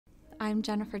I'm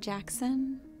Jennifer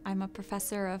Jackson. I'm a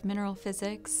professor of mineral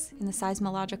physics in the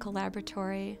seismological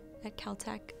laboratory at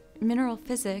Caltech. Mineral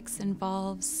physics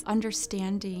involves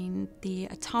understanding the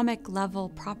atomic level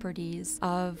properties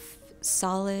of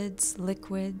solids,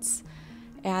 liquids,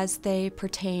 as they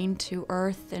pertain to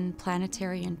Earth and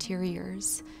planetary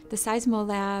interiors. The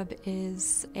Seismolab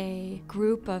is a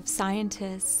group of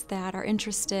scientists that are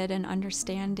interested in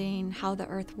understanding how the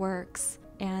Earth works,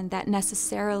 and that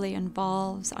necessarily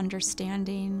involves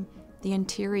understanding the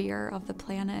interior of the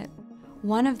planet.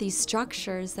 One of these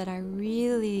structures that I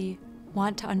really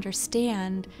want to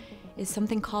understand is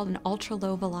something called an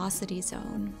ultra-low velocity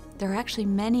zone. There are actually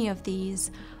many of these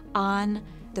on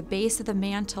the base of the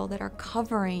mantle that are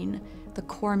covering the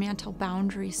core mantle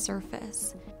boundary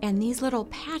surface. And these little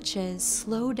patches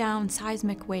slow down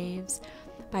seismic waves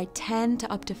by 10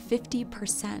 to up to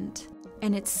 50%.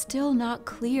 And it's still not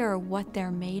clear what they're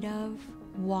made of,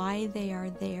 why they are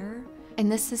there.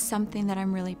 And this is something that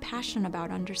I'm really passionate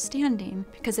about understanding,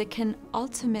 because it can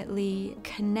ultimately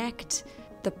connect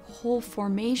the whole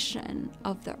formation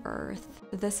of the Earth.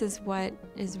 This is what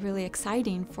is really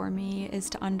exciting for me, is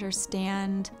to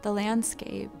understand the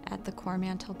landscape at the core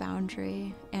mantle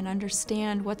boundary and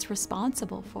understand what's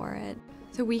responsible for it.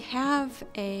 So we have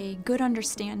a good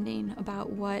understanding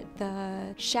about what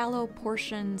the shallow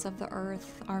portions of the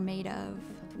Earth are made of.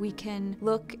 We can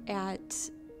look at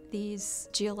these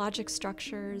geologic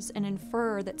structures and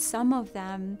infer that some of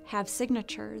them have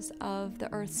signatures of the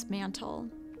Earth's mantle.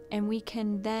 And we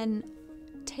can then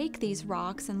take these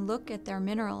rocks and look at their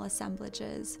mineral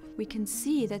assemblages. We can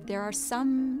see that there are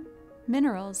some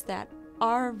minerals that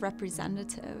are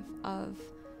representative of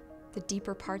the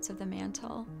deeper parts of the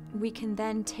mantle. We can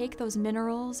then take those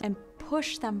minerals and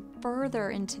push them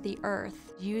further into the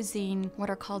Earth using what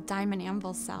are called diamond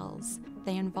anvil cells.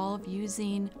 They involve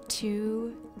using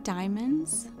 2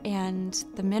 diamonds, and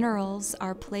the minerals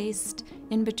are placed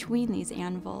in between these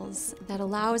anvils. That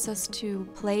allows us to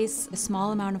place a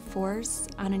small amount of force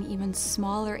on an even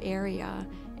smaller area,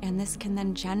 and this can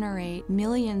then generate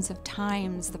millions of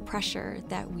times the pressure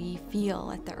that we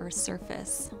feel at the Earth's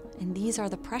surface. And these are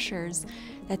the pressures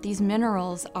that these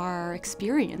minerals are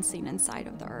experiencing inside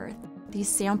of the Earth. These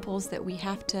samples that we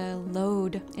have to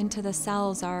load into the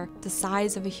cells are the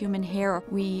size of a human hair.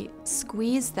 We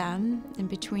squeeze them in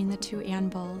between the 2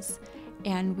 anvils,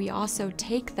 and we also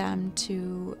take them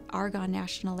to Argonne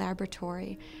National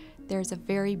Laboratory. There's a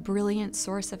very brilliant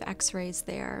source of X-rays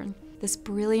there. This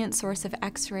brilliant source of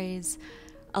X-rays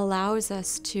allows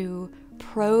us to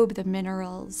probe the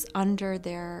minerals under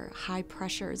their high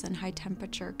pressures and high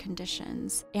temperature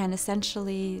conditions. And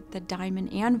essentially the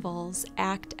diamond anvils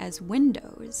act as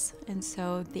windows. And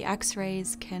so the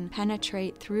X-rays can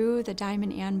penetrate through the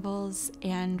diamond anvils,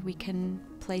 and we can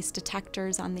place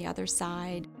detectors on the other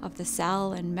side of the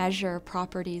cell and measure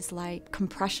properties like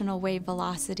compressional wave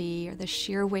velocity or the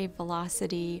shear wave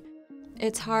velocity.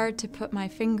 It's hard to put my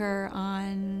finger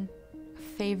on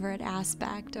favorite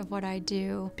aspect of what I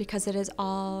do, because it is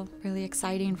all really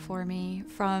exciting for me,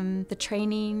 from the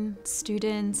training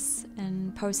students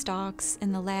and postdocs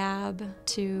in the lab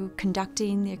to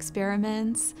conducting the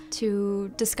experiments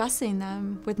to discussing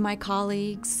them with my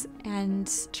colleagues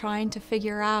and trying to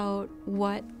figure out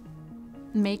what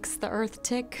makes the Earth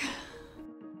tick.